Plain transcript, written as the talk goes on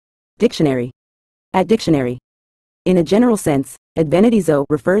Dictionary. At dictionary. In a general sense, Advenedizo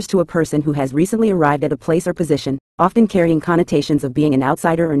refers to a person who has recently arrived at a place or position, often carrying connotations of being an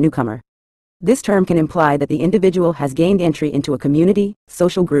outsider or newcomer. This term can imply that the individual has gained entry into a community,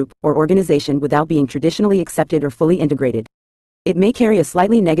 social group, or organization without being traditionally accepted or fully integrated. It may carry a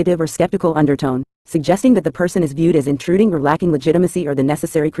slightly negative or skeptical undertone, suggesting that the person is viewed as intruding or lacking legitimacy or the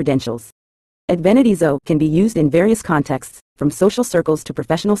necessary credentials. Advenedizo can be used in various contexts, from social circles to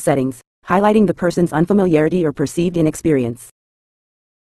professional settings, highlighting the person's unfamiliarity or perceived inexperience.